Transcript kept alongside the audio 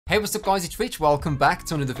Hey, what's up guys, it's Rich. Welcome back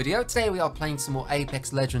to another video. Today we are playing some more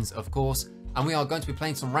Apex Legends, of course, and we are going to be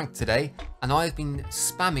playing some ranked today, and I've been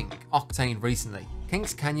spamming Octane recently.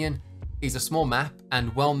 Kings Canyon is a small map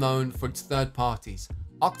and well known for its third parties.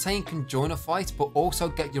 Octane can join a fight but also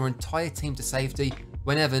get your entire team to safety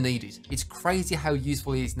whenever needed. It's crazy how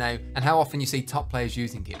useful he is now and how often you see top players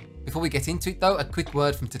using him. Before we get into it though, a quick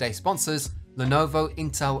word from today's sponsors, Lenovo,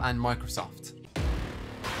 Intel and Microsoft.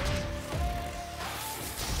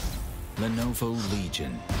 Lenovo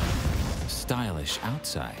Legion. Stylish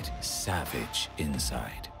outside, savage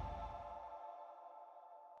inside.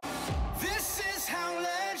 This is how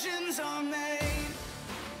legends are made.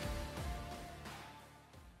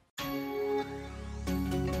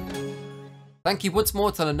 Thank you once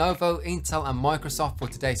more to Lenovo, Intel and Microsoft for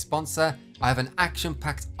today's sponsor. I have an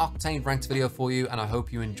action-packed Octane ranked video for you and I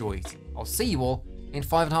hope you enjoy it. I'll see you all in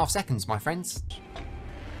 5.5 seconds, my friends.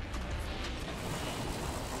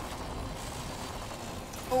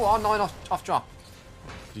 Oh, R9 off drop.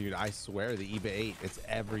 Dude, I swear the EVA 8, it's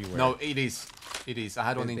everywhere. No, it is. It is. I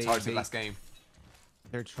had one the entirety of last game.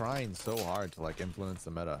 They're trying so hard to like influence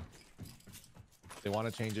the meta. They want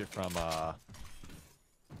to change it from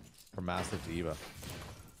massive to EVA.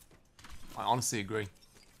 I honestly agree.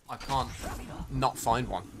 I can't not find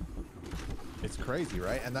one. It's crazy,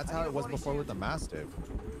 right? And that's how it was before with the Mastiff.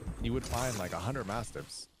 You would find like 100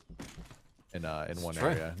 Mastiffs in one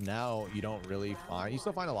area. Now you don't really find. You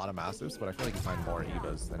still find a lot of Mastiffs, but I feel like you find more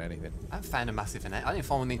EVAs than anything. I haven't found a massive in it. I didn't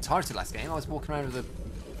find one the entirety of last game. I was walking around with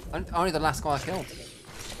only the last guy I killed.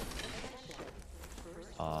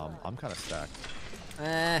 I'm kind of stacked.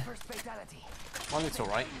 My loot's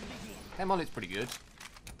alright. Okay, my loot's pretty good.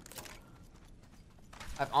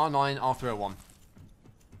 I have R9, R301.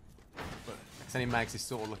 But extending mags is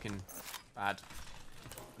sort of looking bad.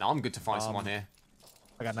 Now I'm good to find someone here.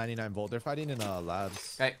 I got 99 volt. They're fighting in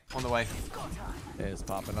labs. Okay, on the way. It's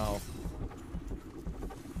popping off.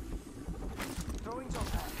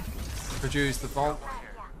 Produce the vault.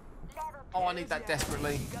 Oh, I need that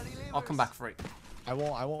desperately. I'll come back for it. I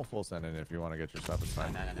won't full send in if you want to get your stuff. It's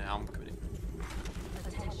fine. No, I'm coming in.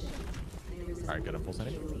 All right, good. I'm full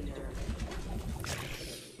sending.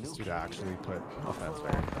 This dude actually put offense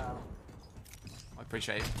there. I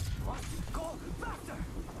appreciate it.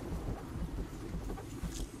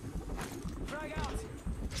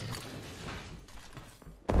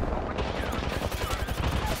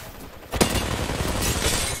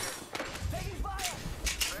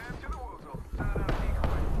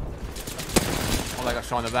 Oh, I got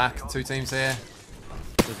shot in the back. Two teams here.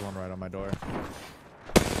 There's one right on my door.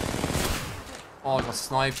 Oh, I got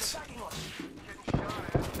sniped. Oh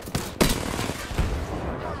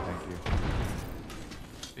my god, thank you.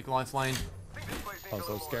 Big lifeline. Oh,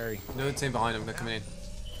 so scary. Another team behind him. They're coming in.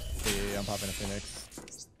 Yeah, I'm popping a Phoenix.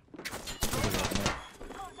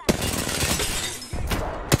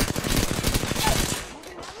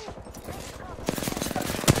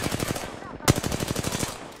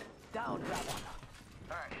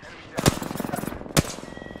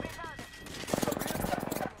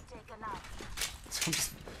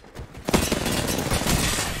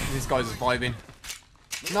 These guys are vibing.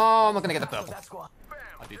 No, I'm not gonna get the purple.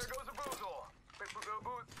 I did.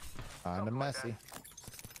 Kinda messy.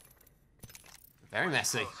 Very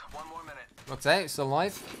messy. Octane, still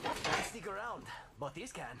alive? Stick around, but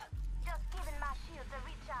this can. Just giving my shield a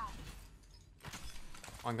recharge.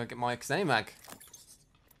 I'm gonna get my Octane mag.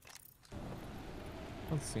 I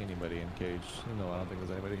don't see anybody in cage. No, I don't think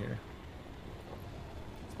there's anybody here.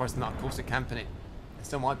 Surprised they're not caustic camping it. It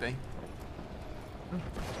still might be.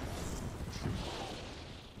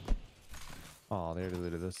 Oh, they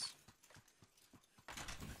deleted this.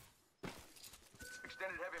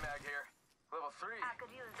 Extended heavy mag here. Level 3. I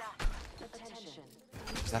could use that. Attention.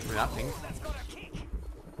 Is that for that thing? That's got a kick.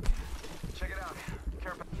 Check it out.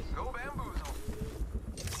 Careful. Go bamboozle.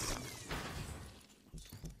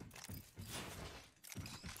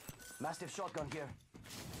 Mastiff shotgun here.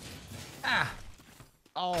 Ah!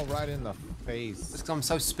 Oh, right in the face. Just because I'm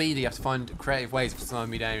so speedy, I have to find creative ways of slowing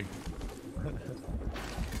me down.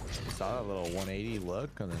 Saw that little 180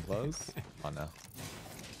 look coming close. Oh no.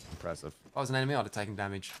 Impressive. If I was an enemy, I'd have taken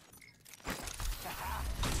damage.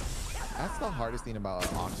 That's the hardest thing about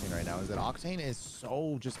Octane right now, is that Octane is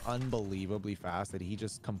so just unbelievably fast that he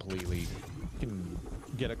just completely can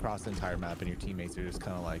get across the entire map and your teammates are just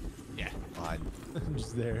kind of like, Yeah. fine. I'm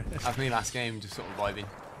just there. After me last game, just sort of vibing.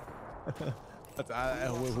 That's,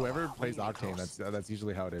 whoever plays Octane, that's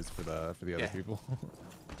usually how it is for the other Yeah. people.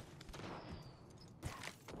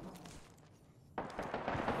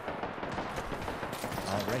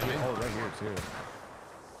 Right here. Oh, right here too.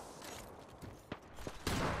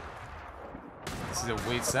 This is a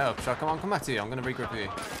weird setup. Shall I come back to you? I'm gonna regroup with you.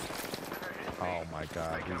 Oh my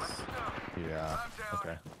god, he's... Yeah,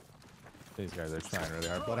 okay. These guys are trying really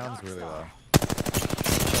hard. Bloodhound's really low.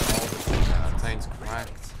 Octane's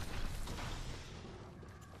cracked.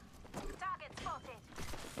 Target spotted.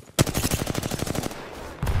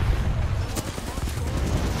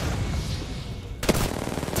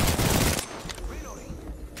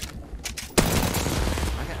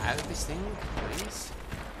 Can I get out of this thing, please?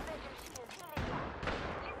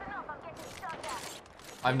 Listen up, I'm getting shot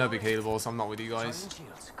at. I have no big healable, so I'm not with you guys.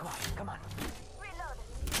 Reload. Very good.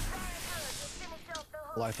 You finished off the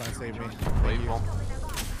whole Lifeline saved me. Wait, well,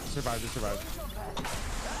 Survived, just survived.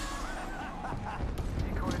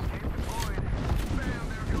 Decoy escape deployed. Bam,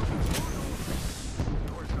 there goes the boozle.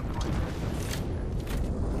 Door's deployed.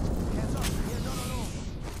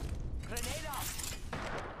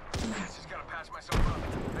 Just gotta patch myself up.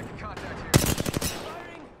 Making contact here.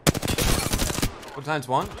 what time's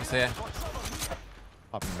one? It's here.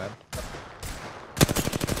 Hop in bed.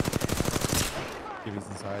 Gibby's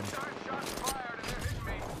inside. Shots fired and they're hitting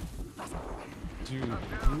me.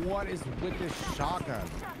 Dude, what is with this shotgun?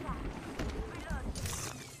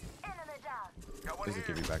 enemy down. Got one There's a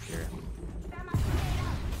here. Gibby back here.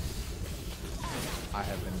 I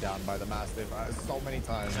have been down by the Mastiff so many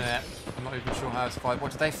times. I'm not even sure how to survive.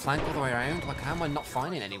 What, did they flank all the way around? Like, how am I not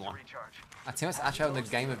finding anyone? Recharge. I think it's actually having the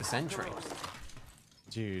game of the century.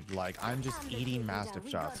 Dude, like, I'm just eating Mastiff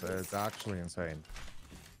shots. It's actually insane.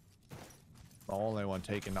 The only one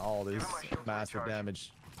taking all this massive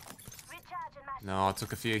damage. Recharging my No, I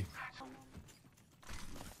took a few.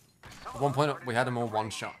 At one point, we had them all one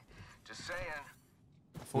shot. Just saying.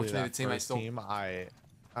 Fortunately, That the teammates first still. team, I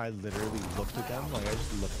literally looked at them. Like, I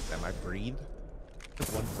just looked at them. I breathed.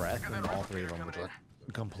 Took one breath, and all three of them were just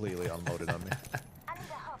completely unloaded on me. I need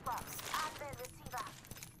a hop up. I'm the receiver.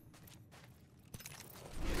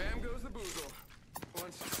 Bam goes the boozle.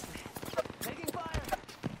 Once. Taking fire.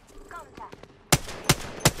 Contact.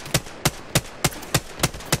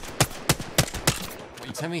 What,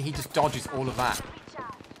 you tell me he just dodges all of that?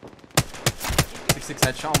 Recharge. 6-6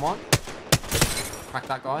 headshot on one. Crack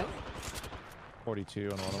that guy.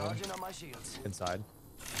 42 on one of them. Charging on my shields. Inside.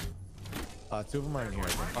 Two of them are in here, I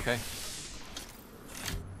think. Okay.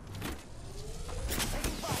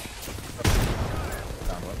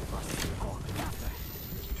 Down one.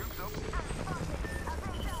 Tubes open.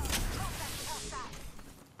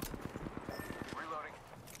 Reloading.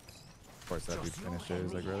 Of course, that dude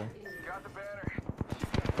finishes, like, really. Got the banner.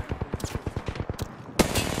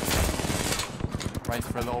 Right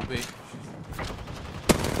for a little bit.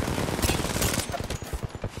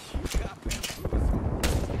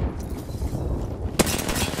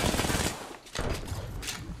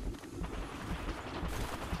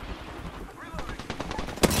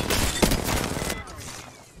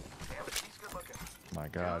 My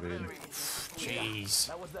god, dude. Jeez.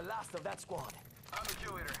 That was the last of that squad. I'm the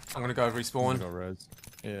kill leader. I'm gonna go respawn. Go Rose.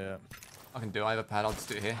 Yeah. I can do it. I have a pad. I'll just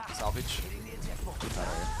do it here. Salvage. Hitting the eject button.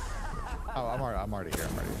 Oh, I'm already here.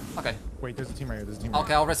 Okay. Wait, there's a team right here. There's a team right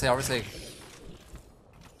Okay, I'll rest here. I'll rest here.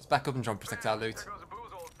 Just back up and try and protect our loot. There goes a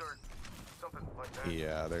boozle, or something like that. here.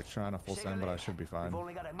 Yeah, they're trying to full send, but I should be fine. We've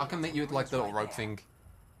only got a I can meet you with like the little rope thing.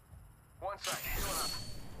 One sec. Healing up.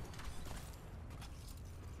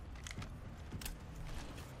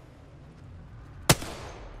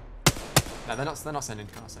 No, they're not sending.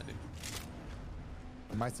 Can't send it.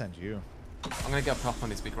 I might send you. I'm gonna get a prop on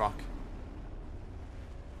this big rock.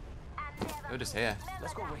 They're just here.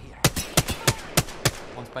 Let's go over here.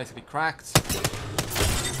 One's basically cracked.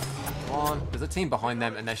 One. There's a team behind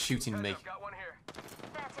them and they're shooting me. Got one here.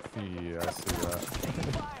 Yeah, I see that.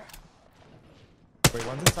 Fire. Wait,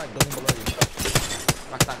 one's inside building below you.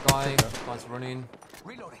 Crack that guy. Guy's running.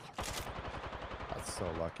 Reloading. That's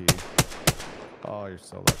so lucky. Oh, you're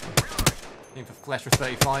so lucky. Aim for flesh with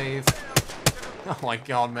 35. Oh my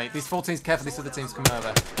god, mate. These 4 teams careful. These other teams come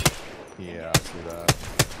over. Yeah, I see that.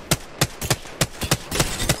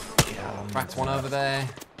 Cracked one over there.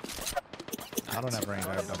 I don't have range.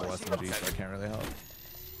 I have double SMG, so I can't really help.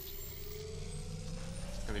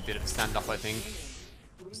 Gonna be a bit of a standoff, I think.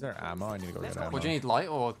 Is there ammo? I need to go get ammo. What do you need, light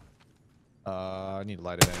or? I need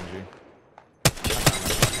lighted energy.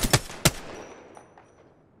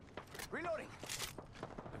 Reloading.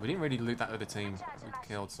 We didn't really loot that other team we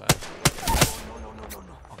killed, so. No.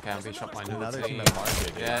 Okay, I'm being shot by another Another team team. at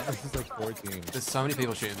market. Yeah. This is like 4 teams. There's so many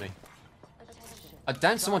people shooting me. I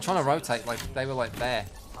downed someone trying to rotate, like they were like there.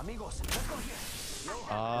 Amigos, let's go here.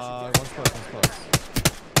 One's close.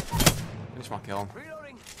 Finish my kill.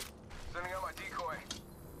 Reloading. Sending out my decoy.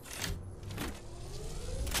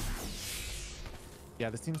 Yeah,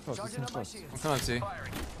 this team's close. This Charging team's up my close. shields. I'm coming up to you.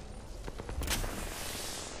 Firing.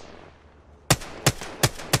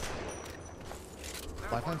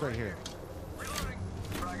 Lifeline's right here. Reloading.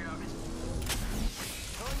 Frag out.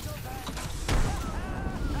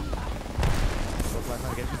 Those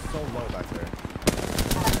lifeline get you so low back there.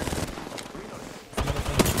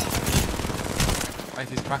 Wait,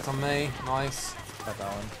 he's cracked on me. Nice. Got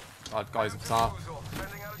that one. Oh, guys up top.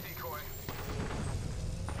 Sending out a decoy.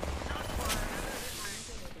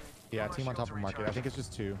 Yeah, team on top of market. I think it's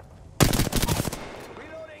just 2.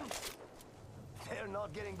 Reloading. They're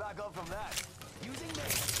not getting back up from that. Using me.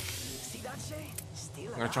 See that, Shay?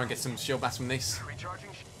 Still I'm gonna try and get some shield bats from this. Recharging.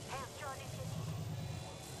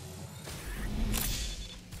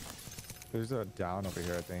 There's a down over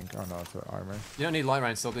here, I think. Oh no, it's an armor. You don't need light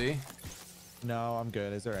rounds still, do you? No, I'm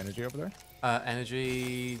good. Is there energy over there?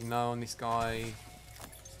 Energy, no on this guy.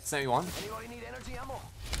 71. Anybody need energy ammo?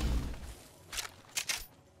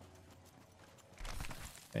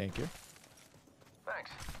 Thank you. Thanks.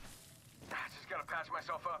 Just gotta patch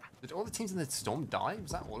myself up. Did all the teams in the storm die?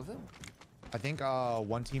 Was that all of them? I think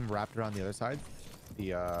one team wrapped around the other side.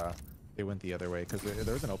 They went the other way because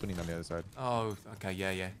there was an opening on the other side. Oh, okay,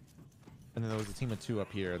 yeah, yeah. And then there was a team of 2 up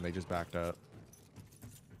here, and they just backed up.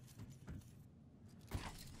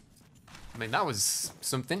 I mean, that was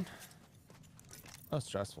something. That was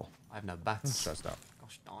stressful. I have no I'm bats. stressed out.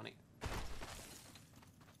 Gosh darn it.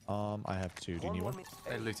 I have 2. Do you need one?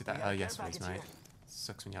 They looted that. Oh, yes, please, mate.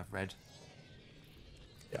 Sucks when you have red.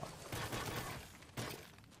 Yeah.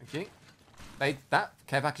 Thank you. That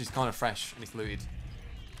care package is kind of fresh and it's looted.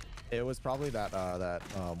 It was probably that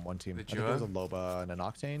one team. The I think it was a duo? Loba and an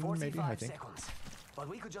Octane, maybe. I 45 think. seconds. But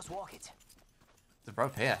we could just walk it. The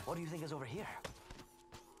rope here. What do you think is over here?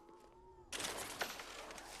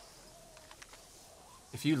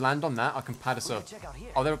 If you land on that, I can pad us We up. could check out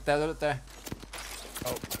here. Oh, they're up there, they're up there.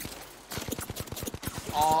 Oh,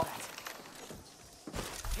 Oh,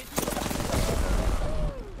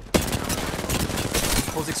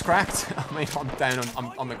 Cortex cracked. I mean, I'm down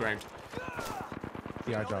on the ground.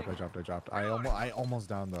 yeah, I dropped. I almost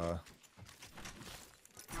downed the.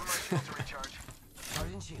 Give my shields a recharge.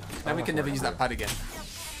 Charging shield. Then we can never use that pad again.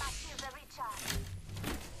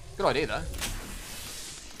 Good idea, though.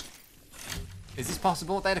 Is this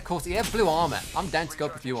possible? They had a Cortex. Yeah, blue armor. I'm down to go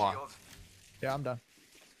up if you are. Shields. Yeah, I'm done.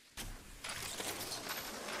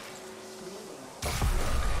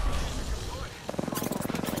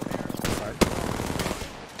 Alright.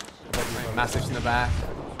 Massives in the back.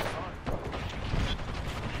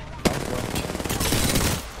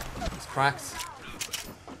 It's cracked.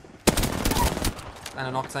 And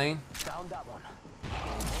an Octane. Down that one.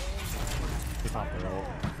 He popped the roll.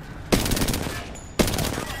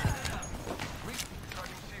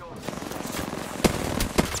 Recharging shields.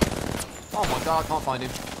 Oh my god, I can't find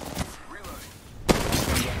him. Reloading.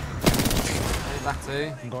 Heading back to.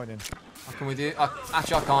 I'm going in. I come with you.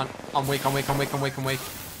 Actually, I can't. I'm weak.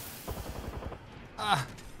 Ah,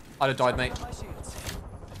 I'd have died, mate. My shields.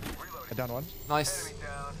 I downed one. Nice. Enemy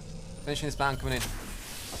down. Finishing this ban, coming in.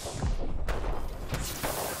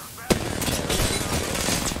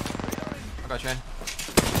 I got you in.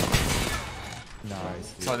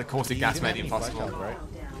 Nice. Dude. Sorry, the caustic gas didn't made have it any impossible. flash out, right?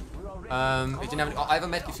 It didn't have any. I have a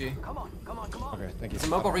medkit for you. Come on. Okay, thank you. There's a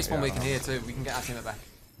mobile respawn Yeah. we can hear too. We can get our team back.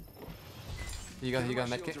 Here you go,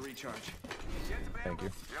 medkit. Thank you.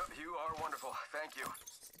 Yep, you are wonderful. Thank you.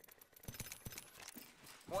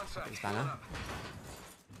 One sec. This banner.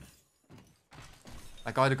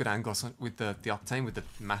 That guy had a good angle with the Octane with the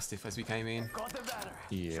Mastiff as we came in. Got the banner.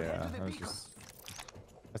 Yeah, that was just.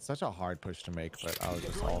 That's such a hard push to make, but I was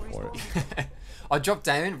just all for it. I dropped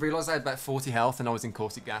down, realised I had about 40 health, and I was in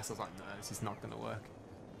caustic gas. I was like, no, this is not going to work.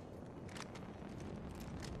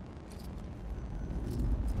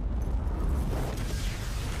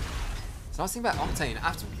 So I was thinking about Octane.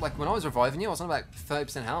 After, like, when I was reviving you, I was on about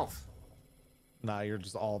 30% health. Nah, you're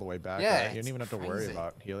just all the way back. Yeah, right? You don't even have to worry crazy.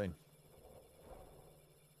 about healing.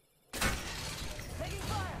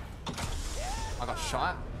 I got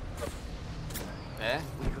shot. There.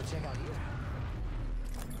 We could check out here.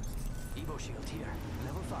 Evo shield here.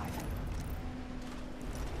 Level 5.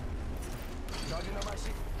 Charging on my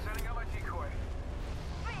shield. Setting up my decoy.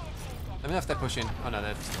 Let me know if they're pushing. Oh no,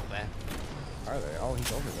 they're still there. Are they? Oh,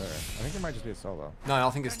 he's over there. I think it might just be a solo. No,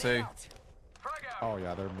 I think it's two. Frag out. Oh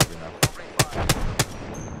yeah, they're moving now. Opening fire.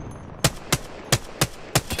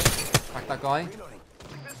 Crack that guy. Reloading.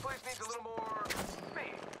 This place needs a little more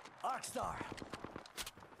speed. Arcstar.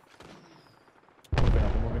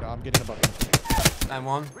 I'm moving up. I'm getting above him. Down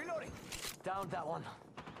one. Reloading. Down that one.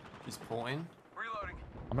 He's porting. Reloading.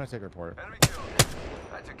 I'm gonna take report. Enemy killed.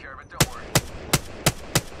 I took care of it, don't worry.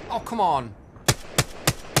 Oh, come on.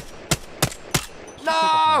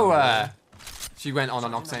 No! She went on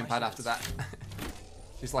an Octane pad after that.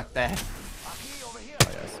 She's like there. Oh,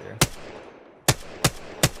 yes, here.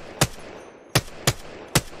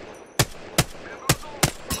 Bamboozle.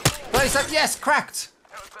 37, yes, cracked.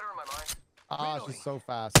 That was better in my mind. Ah, she's so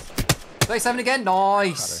fast. 37 again,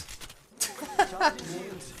 nice.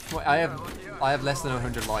 Wait, I have less than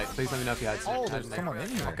 100 life. Please let me know if you had some. Oh, there's someone in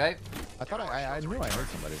here. Okay, I thought I knew I heard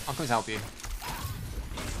somebody. I'm coming to help you.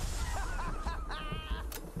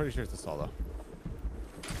 Pretty sure it's a solo.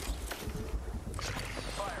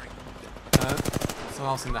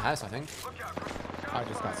 Someone else in the house, I think. I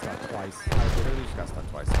just got stuck twice. I literally just got stuck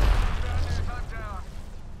twice.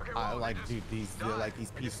 I like, dude, these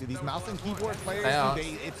PC, these mouse and keyboard players, They are.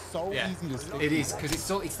 dude, it's so easy to stick. It is, because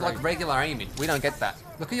it's like regular aiming. We don't get that.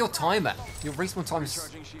 Look at your timer. Your respawn time's...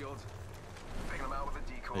 Charging shield. Taking them out with a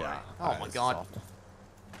decoy. Yeah. Oh my god. Awful.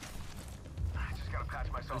 I just gotta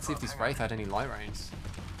patch myself Let's see if up. this Hang on. Wraith had any light range.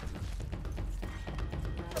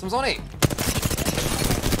 Someone's on it!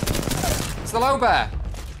 It's the low bear!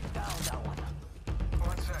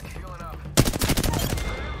 One sec, healing up.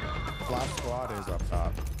 Flash squad is up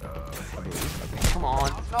top. I believe. Come on.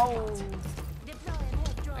 No! Deploying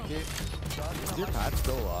head drone. Thank you. Is your pad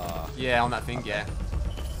still, Yeah, on that thing, yeah.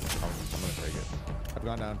 I'm gonna take it. I've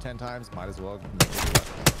gone down 10 times, might as well.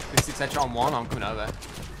 6 headshot on one, I'm coming over.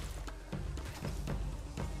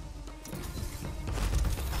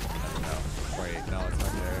 No. Wait, no, it's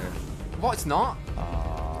not there. What, it's not?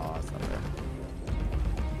 It's not there.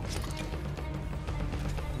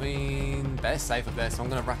 I mean, they're safe up there, so I'm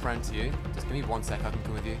gonna wrap around to you. Just give me 1 sec, I can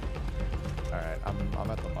come with you. Alright,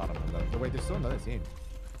 I'm at the bottom of the... Wait, there's still another team.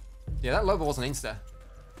 Yeah, that low ball was an insta.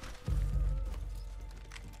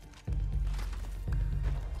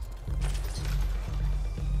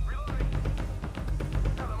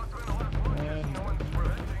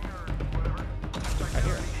 Right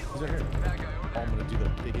here. He's right here. Oh, I'm gonna do the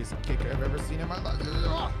biggest kick I've ever seen in my life.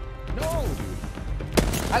 No, dude.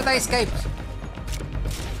 How did they escape?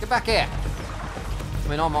 Get back here. I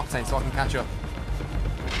mean, I'm Octane, so I can catch up.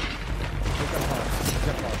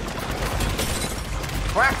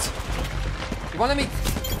 Cracked! You want me?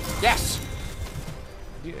 Yes!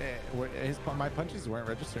 Yeah, my punches weren't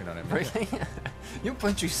registering on him. Really? Your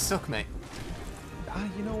punches suck, mate.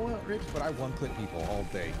 You know what, Rich? But I one-click people all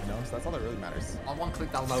day, you know? So that's all that really matters. I one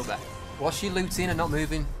click that low there. Was she looting and not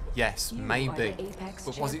moving? Yes, You are maybe. the Apex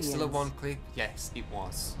But was it still a champions. one click? Yes, it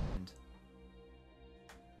was.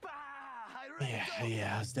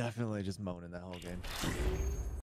 Yeah, I was definitely just moaning that whole game.